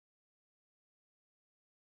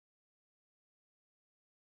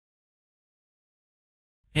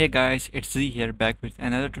Hey guys, it's Z here back with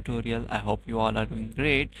another tutorial. I hope you all are doing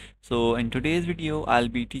great. So in today's video, I'll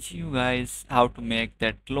be teaching you guys how to make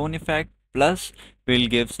that clone effect, plus we'll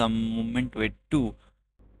give some movement to it too.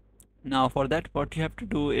 Now for that, what you have to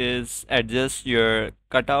do is adjust your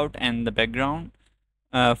cutout and the background.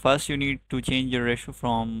 First you need to change your ratio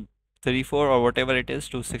from 34 or whatever it is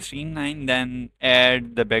to 16:9, then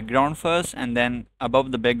add the background first, and then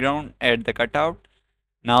above the background add the cutout.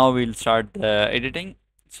 Now we'll start the editing.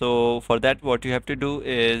 So for that, what you have to do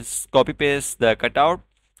is copy paste the cutout,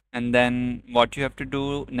 and then what you have to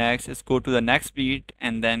do next is go to the next beat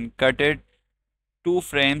and then cut it 2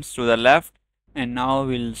 frames to the left. And now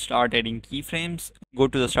we'll start adding keyframes. Go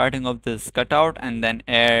to the starting of this cutout and then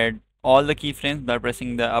add all the keyframes by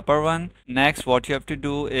pressing the upper one. Next, what you have to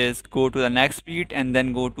do is go to the next beat and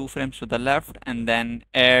then go 2 frames to the left and then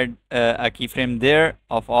add a keyframe there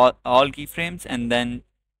of all keyframes, and then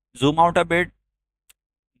zoom out a bit.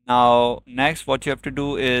 Now next what you have to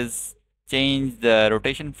do is change the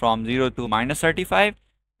rotation from 0 to -35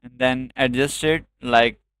 and then adjust it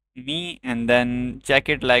like me, and then check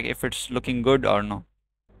it like if it's looking good or no.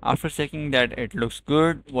 After checking that it looks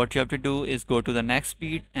good, what you have to do is go to the next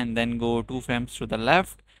beat and then go 2 frames to the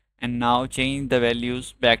left, and now change the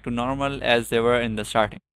values back to normal as they were in the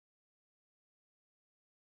starting.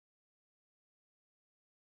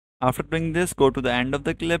 After doing this, go to the end of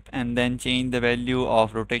the clip and then change the value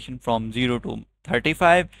of rotation from 0 to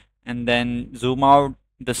 35, and then zoom out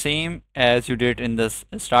the same as you did in this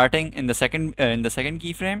starting in the second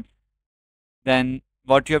keyframe. Then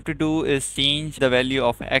what you have to do is change the value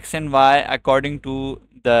of x and y according to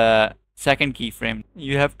the second keyframe.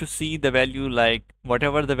 You have to see the value, like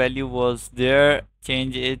whatever the value was there,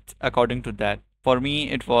 change it according to that. For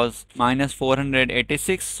me it was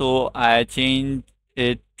 -486, so I changed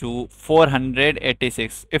it to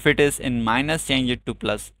 486. If it is in minus, change it to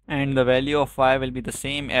plus, and the value of y will be the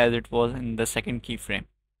same as it was in the second keyframe.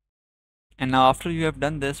 And now after you have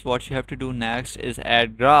done this, what you have to do next is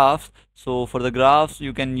add graphs. So for the graphs,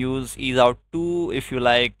 you can use ease out 2 if you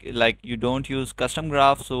like you don't use custom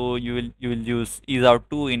graphs, so you will use ease out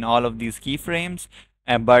 2 in all of these keyframes.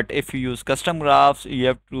 But if you use custom graphs, you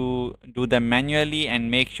have to do them manually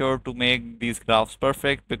and make sure to make these graphs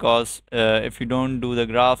perfect, because if you don't do the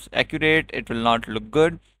graphs accurate, it will not look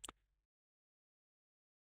good.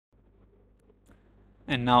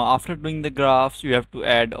 And now after doing the graphs, you have to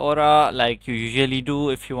add aura like you usually do.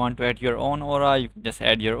 If you want to add your own aura, you can just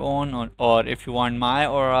add your own, or if you want my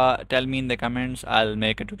aura, tell me in the comments. I'll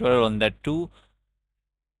make a tutorial on that too.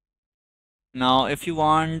 Now if you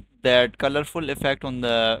want that colorful effect on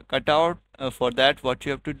the cutout, for that what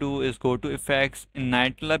you have to do is go to effects. In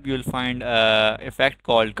nightclub you'll find a effect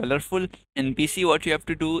called colorful. In PC what you have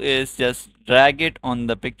to do is just drag it on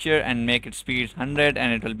the picture and make it speed 100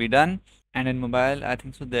 and it will be done. And in mobile, I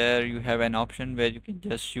think so there you have an option where you can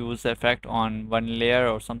just use the effect on one layer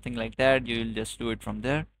or something like that. You will just do it from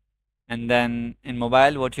there. And then in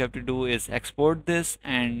mobile, what you have to do is export this,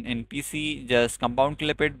 and in PC, just compound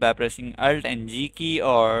clip it by pressing Alt and G key,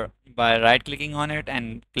 or by right clicking on it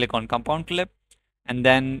and click on compound clip. And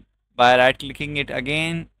then by right clicking it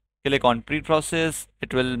again, click on pre-process.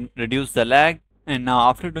 It will reduce the lag. And now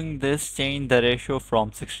after doing this, change the ratio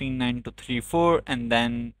from 16:9 to 3:4, and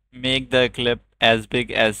then make the clip as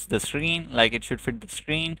big as the screen, like it should fit the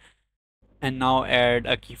screen. And now add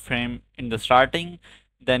a keyframe in the starting,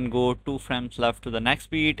 then go 2 frames left to the next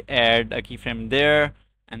beat, add a keyframe there,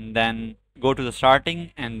 and then go to the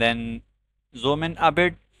starting and then zoom in a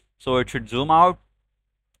bit so it should zoom out.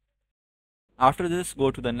 After this,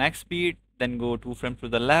 go to the next beat, then go 2 frames to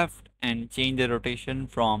the left and change the rotation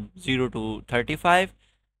from 0 to 35.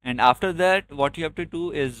 And after that, what you have to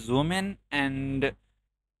do is zoom in, and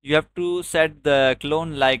you have to set the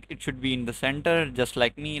clone like it should be in the center, just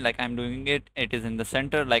like me, like I'm doing it. It is in the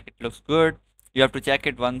center, like it looks good. You have to check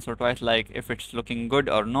it once or twice, like if it's looking good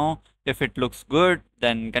or no. If it looks good,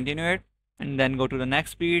 then continue it. And then go to the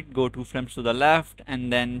next beat, go 2 frames to the left,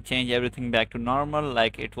 and then change everything back to normal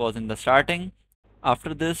like it was in the starting.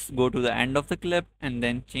 After this, go to the end of the clip and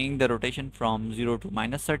then change the rotation from 0 to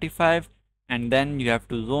 -35, and then you have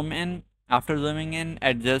to zoom in. After zooming in,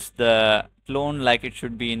 adjust the clone like it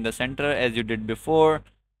should be in the center as you did before.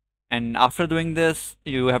 And after doing this,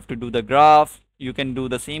 you have to do the graph. You can do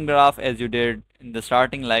the same graph as you did in the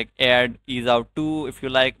starting, like add ease out 2 if you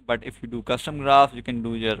like, but if you do custom graphs, you can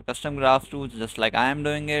do your custom graphs too, just like I am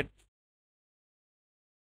doing it.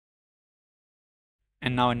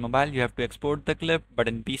 And now in mobile, you have to export the clip, but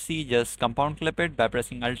in PC, just compound clip it by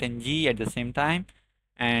pressing Alt and G at the same time.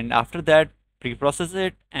 And after that, pre-process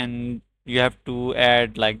it, and you have to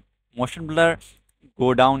add like motion blur.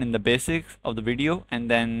 go down in the basics of the video and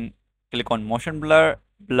then click on motion blur,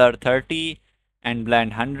 blur 30 and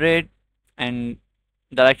blend 100, and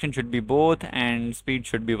direction should be both and speed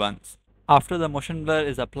should be once. After the motion blur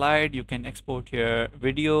is applied, you can export your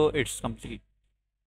video. It's complete.